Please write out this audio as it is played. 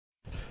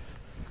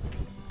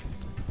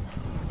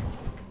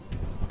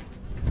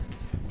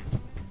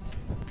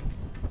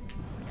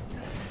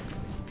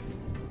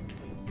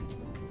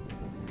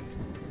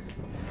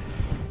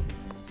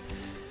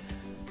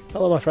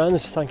Hello my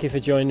friends, thank you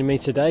for joining me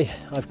today.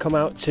 I've come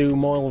out to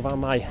Moel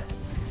Famau.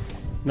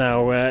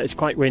 Now it's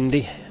quite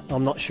windy.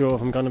 I'm not sure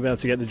if I'm going to be able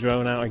to get the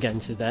drone out again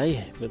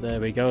today, but there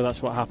we go,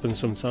 that's what happens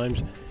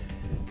sometimes.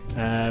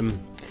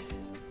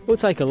 We'll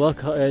take a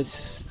look. It's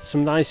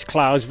some nice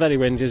clouds, very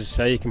windy as I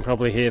say, you can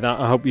probably hear that.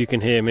 I hope you can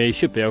hear me, it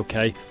should be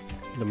okay,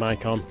 the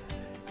mic on.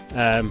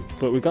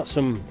 But we've got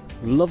some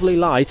lovely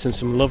light and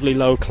some lovely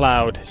low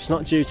cloud. It's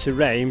not due to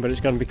rain, but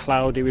it's going to be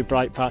cloudy with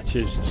bright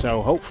patches,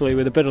 so hopefully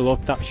with a bit of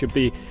luck that should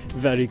be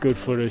very good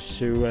for us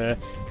to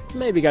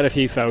maybe get a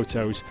few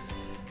photos.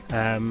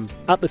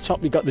 At the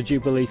top you've got the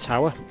Jubilee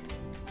Tower.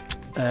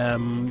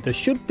 There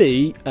should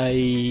be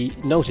a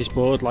notice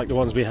board like the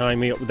ones behind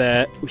me up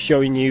there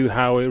showing you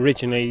how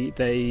originally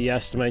they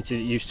estimated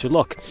it used to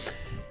look.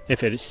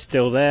 If it is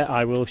still there,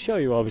 I will show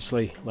you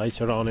obviously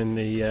later on in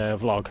the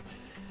vlog.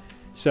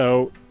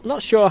 So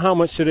not sure how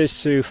much there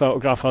is to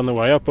photograph on the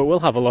way up, but we'll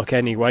have a look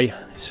anyway.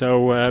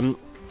 So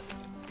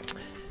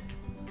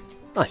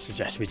I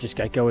suggest we just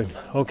get going.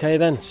 Okay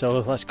then,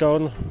 so let's go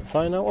and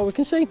find out what we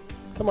can see.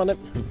 Come on then.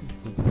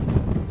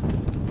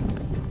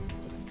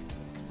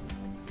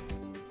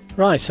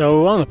 Right,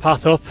 so we're on the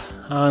path up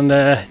and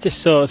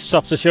just sort of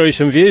stopped to show you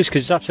some views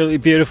because it's absolutely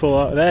beautiful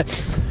out there.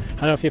 I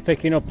don't know if you're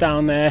picking up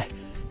down there,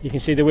 you can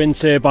see the wind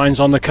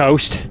turbines on the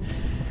coast.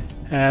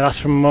 That's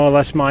from more or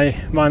less my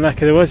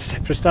neck of the woods,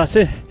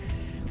 Prestati.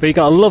 But you've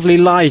got a lovely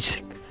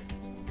light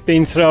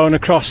being thrown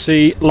across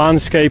the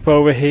landscape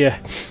over here.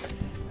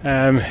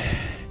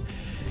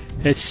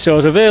 It's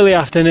sort of early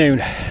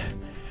afternoon,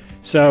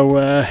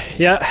 so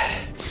yeah.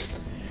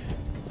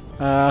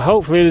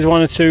 Hopefully there's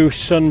one or two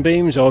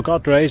sunbeams or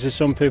God rays as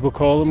some people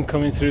call them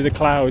coming through the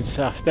clouds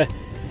after.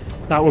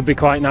 That would be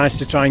quite nice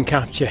to try and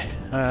capture.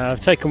 I've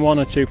taken one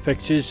or two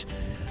pictures.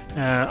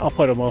 I'll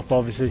put them up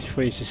obviously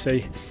for you to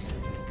see.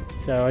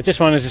 So I just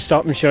wanted to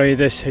stop and show you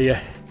this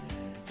here.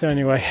 So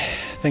anyway,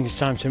 I think it's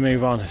time to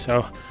move on.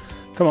 So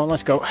come on,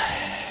 let's go.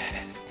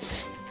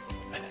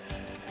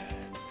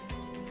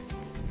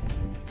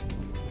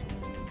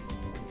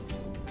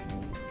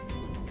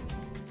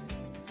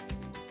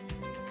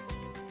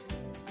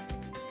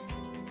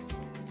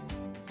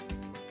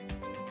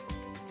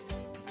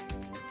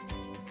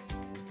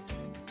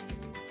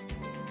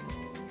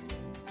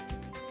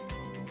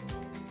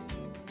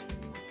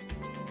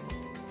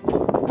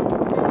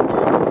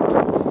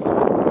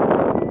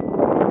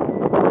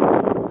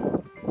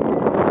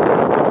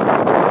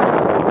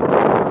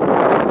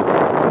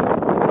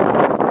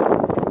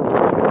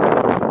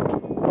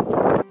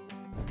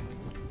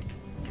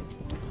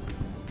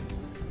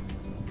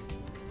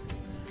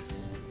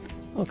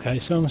 Okay,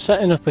 so I'm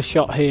setting up a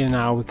shot here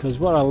now because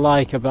what I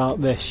like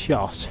about this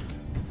shot,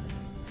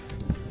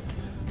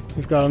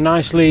 we've got a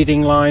nice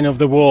leading line of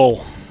the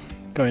wall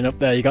going up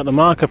there. You've got the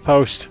marker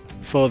post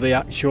for the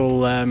actual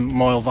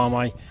Moel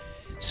Famau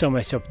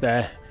summit up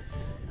there,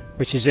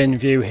 which is in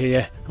view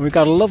here, and we've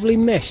got a lovely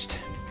mist,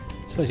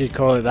 I suppose you'd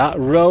call it that,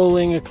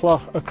 rolling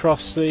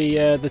across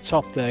the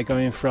top there,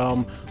 going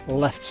from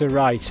left to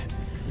right.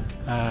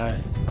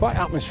 Quite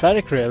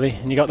atmospheric really,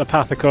 and you've got the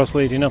path of course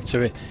leading up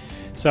to it.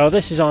 So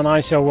this is on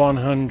ISO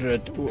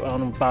 100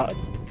 on about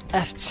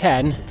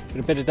f10 with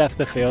a bit of depth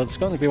of field. It's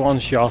going to be one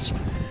shot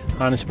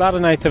and it's about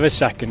 1/8 of a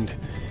second.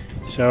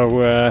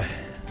 So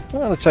I'm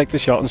going to take the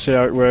shot and see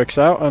how it works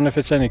out, and if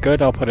it's any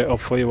good I'll put it up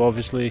for you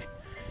obviously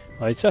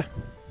later.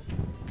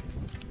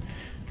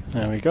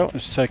 There we go,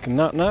 just taking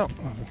that now.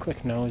 Have a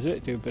quick nose at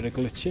it, do a bit of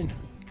glitching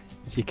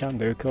as you can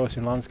do of course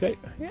in landscape.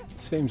 Yeah, it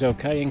seems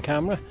okay in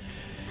camera.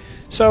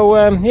 So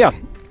yeah.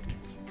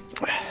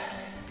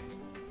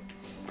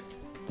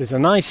 There's a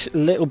nice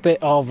little bit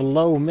of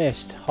low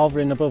mist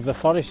hovering above the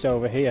forest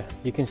over here.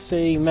 You can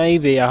see,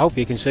 maybe, I hope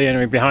you can see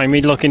anyway, behind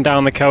me looking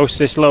down the coast,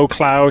 this low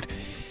cloud.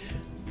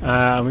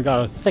 And we've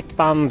got a thick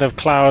band of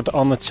cloud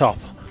on the top.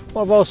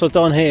 What I've also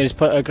done here is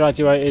put a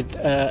graduated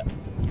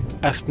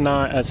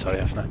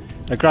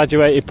F9, a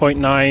graduated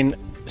 0.9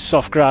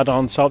 soft grad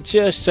on top,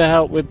 just to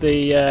help with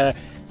the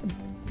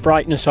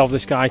brightness of the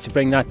sky, to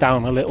bring that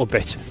down a little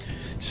bit.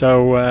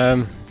 So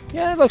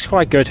yeah, it looks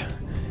quite good.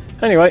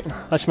 Anyway,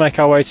 let's make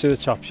our way to the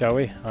top, shall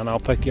we? And I'll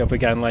pick you up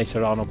again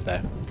later on up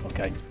there.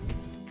 Okay.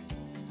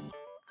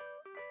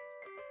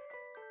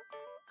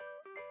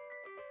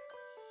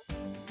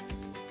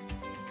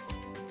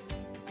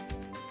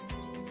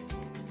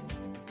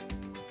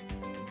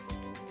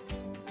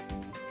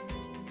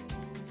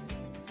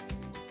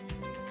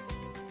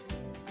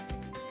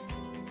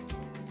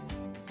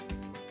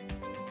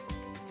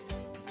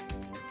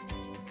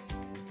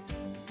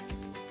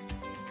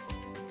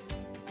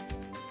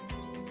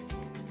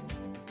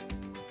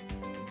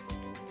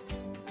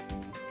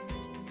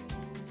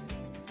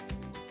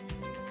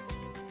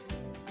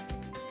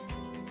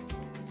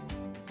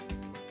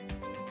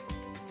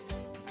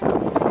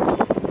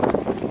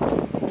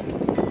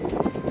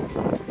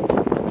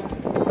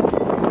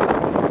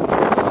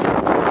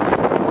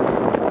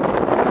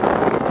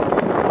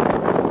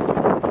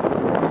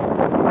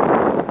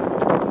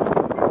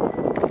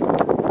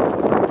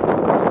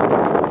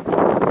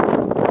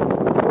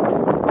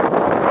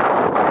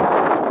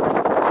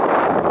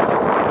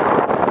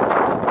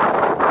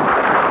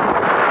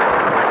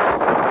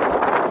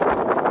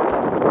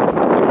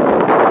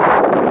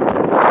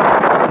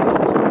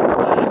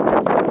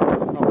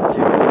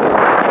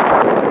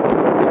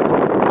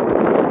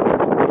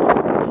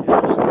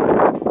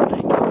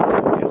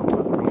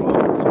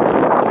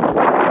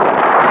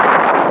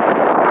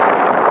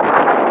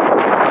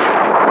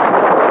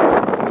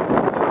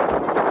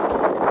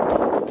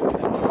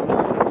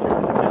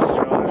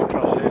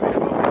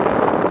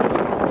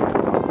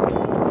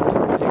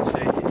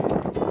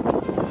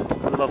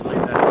 lovely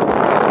there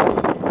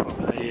of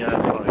the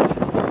forest.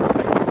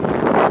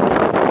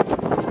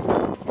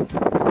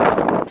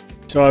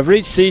 So I've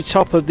reached the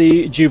top of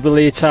the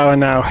Jubilee Tower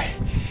now.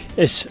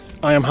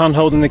 I am hand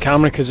holding the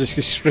camera because it's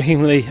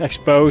extremely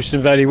exposed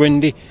and very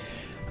windy.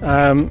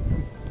 And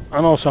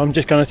also I'm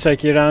just going to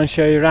take you around,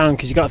 show you around,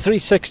 because you've got a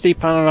 360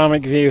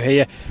 panoramic view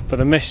here, but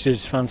the mist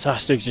is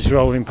fantastic just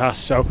rolling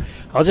past, so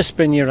I'll just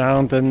spin you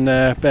around and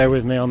bear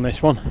with me on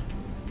this one.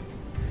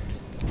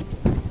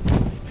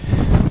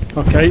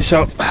 Okay,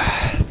 so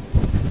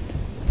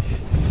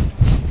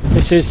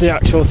this is the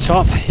actual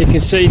top. You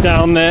can see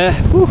down there,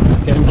 whew,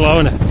 getting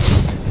blown,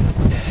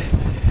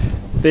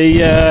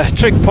 the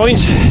trig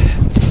point.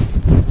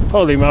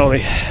 Holy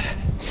moly.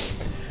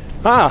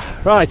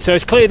 Right, so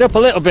it's cleared up a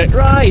little bit.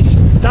 Right,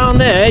 down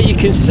there you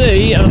can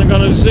see, and I'm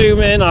going to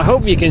zoom in, I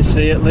hope you can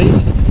see at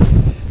least,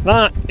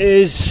 that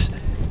is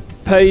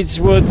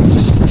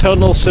Padeswood's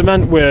Tunnel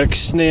Cement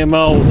Works near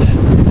Mould.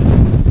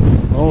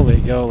 Holy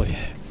golly.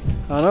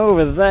 And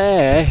over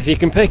there, if you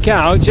can pick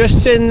out,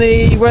 just in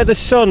the where the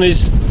sun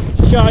is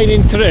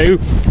shining through,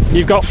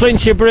 you've got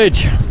Flintshire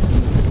Bridge.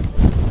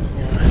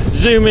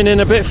 Zooming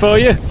in a bit for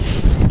you,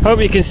 hope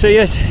you can see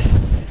it.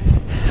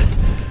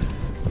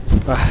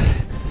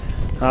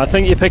 I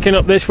think you're picking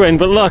up this wind,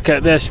 but look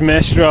at this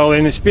mist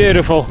rolling, it's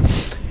beautiful.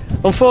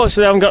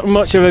 Unfortunately I haven't got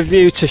much of a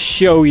view to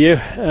show you,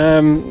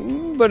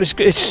 but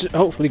it's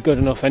hopefully good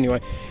enough anyway.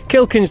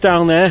 Cilcain's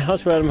down there,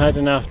 that's where I'm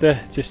heading after,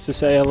 just to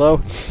say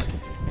hello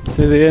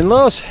to the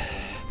in-laws.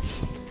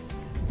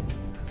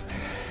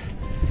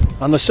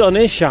 And the sun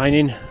is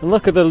shining, and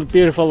look at the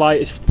beautiful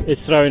light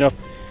it's throwing up.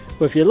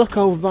 But if you look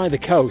over by the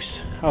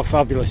coast, how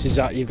fabulous is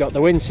that? You've got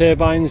the wind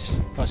turbines,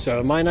 that's sort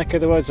of my neck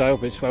of the woods, I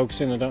hope it's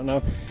focusing, I don't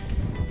know.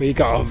 But you've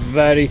got a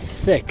very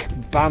thick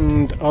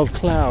band of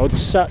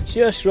clouds sat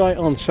just right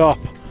on top.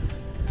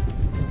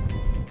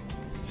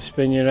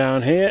 Spin you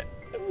around here.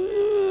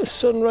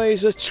 Sun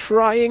rays are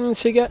trying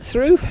to get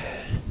through.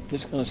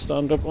 Just going to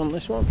stand up on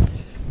this one.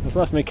 I've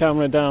left my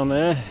camera down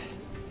there,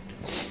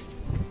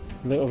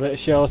 a little bit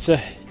shorter.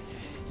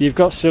 You've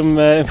got some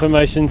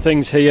information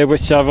things here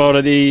which I've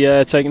already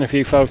taken a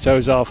few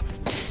photos of.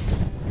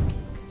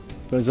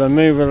 But as I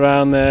move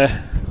around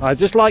there, I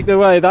just like the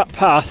way that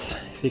path,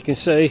 if you can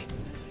see,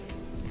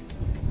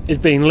 is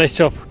being lit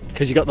up,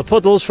 because you've got the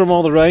puddles from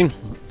all the rain,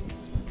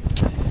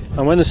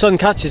 and when the sun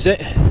catches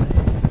it,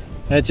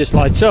 it just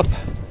lights up.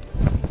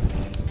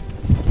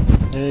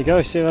 There you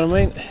go, see what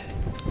I mean?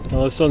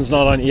 Well, the sun's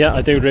not on it yet,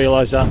 I do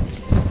realise that.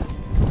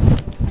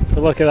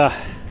 But look at that,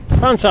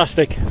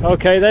 fantastic.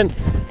 Okay then,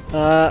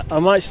 I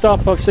might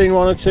stop. I've seen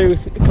one or two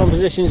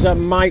compositions that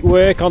might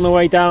work on the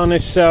way down.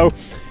 If so,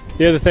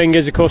 the other thing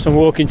is, of course, I'm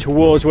walking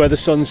towards where the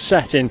sun's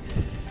setting,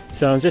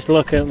 so I'm just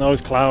looking at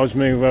those clouds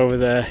move over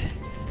there.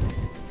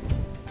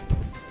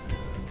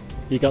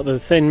 You got the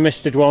thin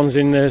misted ones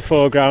in the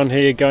foreground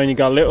here going, you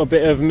got a little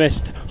bit of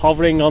mist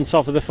hovering on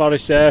top of the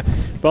forest there,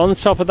 but on the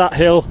top of that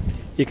hill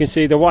you can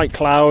see the white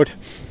cloud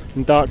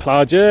and dark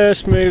cloud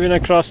just moving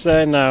across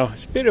there now.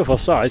 It's a beautiful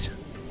sight.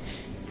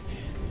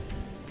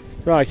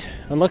 Right,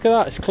 and look at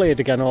that, it's cleared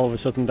again all of a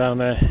sudden down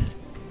there.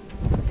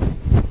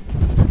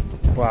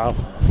 Wow.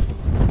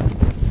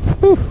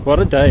 Whew, what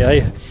a day,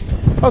 eh?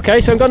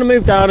 Okay, so I'm going to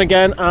move down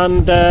again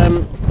and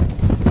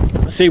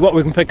see what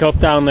we can pick up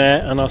down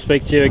there, and I'll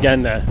speak to you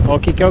again there.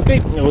 Okie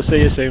dokie, we'll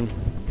see you soon.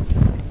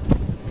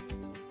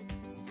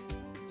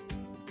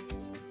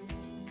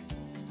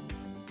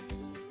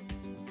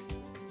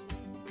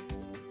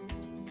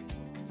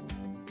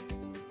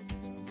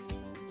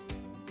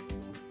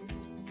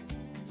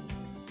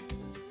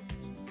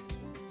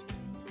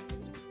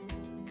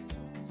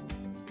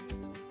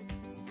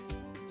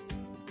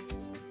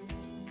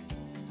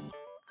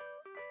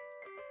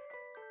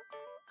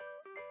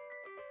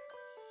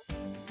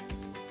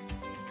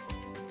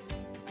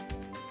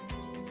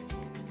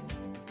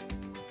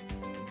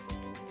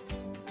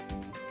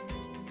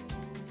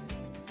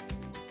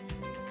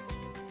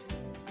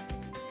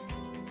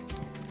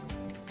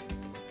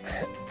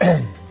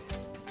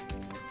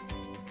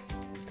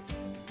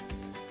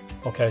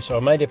 Okay, so I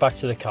made it back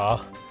to the car.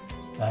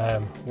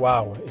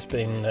 Wow, it's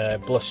been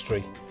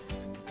blustery.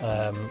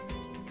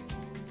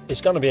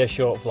 It's going to be a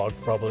short vlog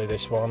probably,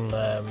 this one,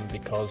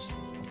 because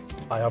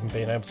I haven't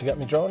been able to get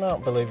my drone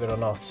out, believe it or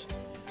not.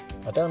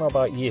 I don't know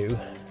about you,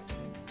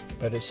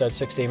 but it said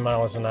 16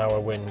 miles an hour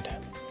wind.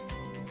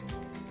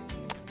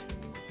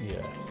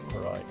 Yeah,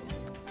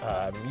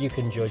 right. You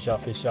can judge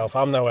that for yourself.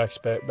 I'm no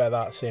expert, but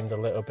that seemed a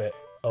little bit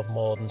of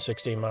more than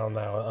 16 miles an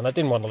hour, and I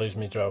didn't want to lose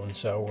my drone,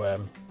 so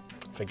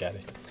forget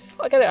it.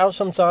 I'll get it out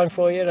sometime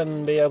for you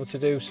and be able to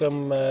do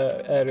some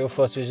aerial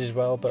footage as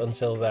well, but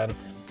until then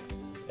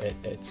it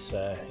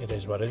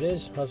is what it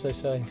is, as they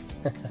say.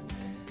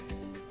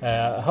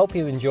 I hope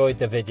you enjoyed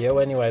the video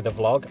anyway, the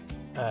vlog.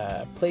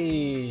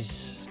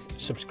 Please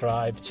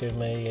subscribe to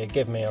me,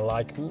 give me a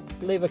like,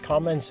 leave a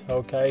comment,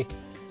 okay?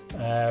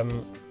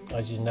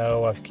 As you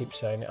know, I keep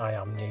saying I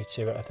am new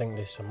to it. I think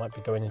I might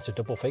be going into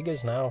double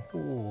figures now.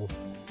 Ooh,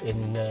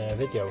 in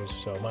videos,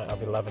 so I might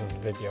have 11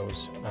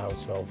 videos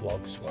out, or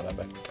vlogs,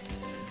 whatever.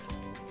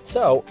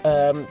 So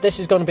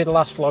this is going to be the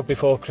last vlog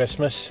before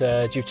Christmas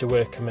due to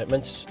work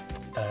commitments.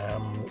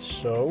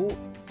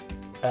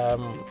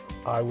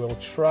 I will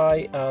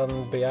try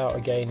and be out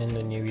again in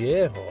the new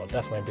year, or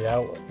definitely be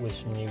out with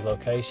some new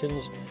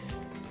locations.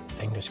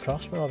 Fingers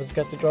crossed, we'll have to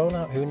get the drone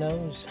out, who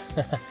knows.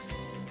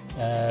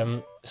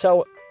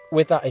 So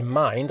with that in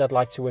mind, I'd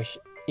like to wish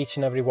each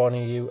and every one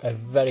of you a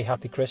very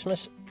happy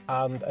Christmas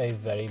and a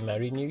very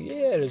merry new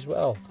year as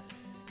well.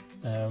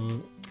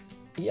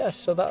 Yes,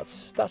 so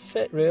that's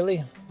it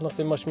really.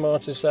 Nothing much more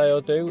to say or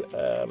do.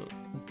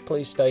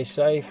 Please stay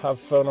safe, have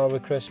fun over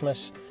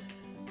Christmas,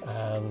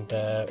 and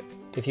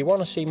if you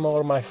want to see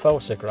more of my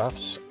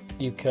photographs,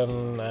 you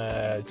can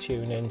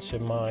tune into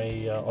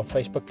my on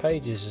Facebook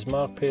pages as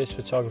Mark Pierce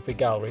Photography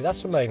Gallery.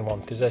 That's the main one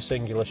because they're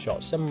singular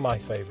shots. They're my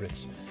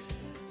favourites.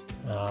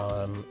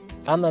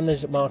 And then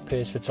there's Mark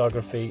Pierce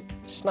Photography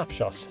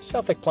Snapshots.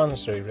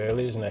 Self-explanatory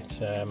really, isn't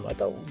it? I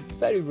don't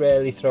very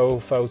rarely throw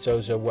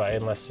photos away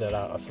unless they're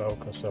out of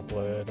focus or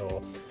blurred,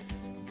 or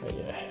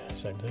yeah,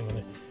 same thing, isn't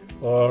it?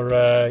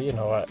 Or you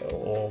know,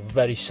 or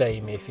very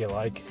samey if you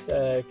like.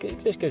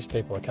 It just gives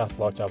people a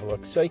catalogue to have a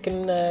look. So you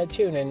can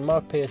tune in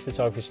Mark Pierce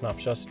Photography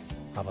Snapshots,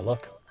 have a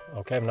look.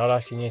 Okay, I'm not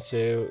asking you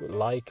to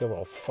like it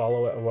or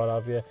follow it or what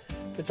have you,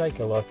 but take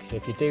a look.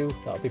 If you do,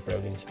 that'll be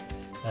brilliant.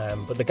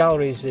 But the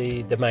gallery is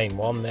the main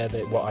one. They're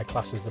what I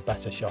class as the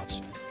better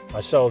shots.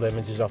 I sold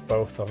images off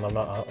both, and I'm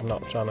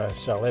not trying to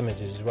sell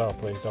images as well.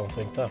 Please don't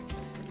think that.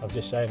 I'm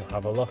just saying,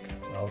 have a look,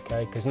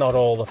 okay? Because not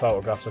all the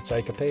photographs I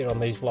take appear on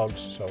these vlogs.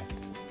 So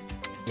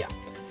yeah.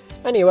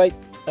 Anyway,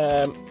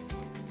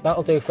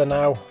 that'll do for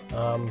now.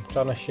 I'm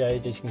trying to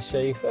shade, as you can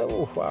see.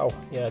 Oh wow,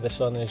 yeah, the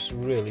sun is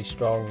really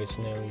strong. It's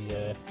nearly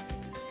there,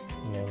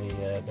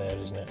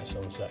 isn't it? The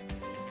sunset.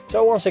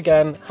 So once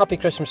again, happy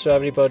Christmas to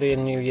everybody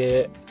and New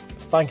Year.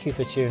 Thank you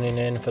for tuning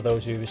in. For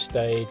those who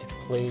stayed,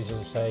 please, as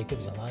I say, give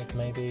us a like,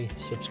 maybe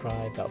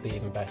subscribe, that'll be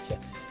even better.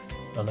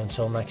 And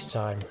until next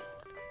time,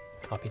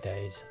 happy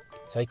days.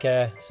 Take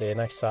care, see you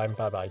next time,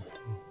 bye bye.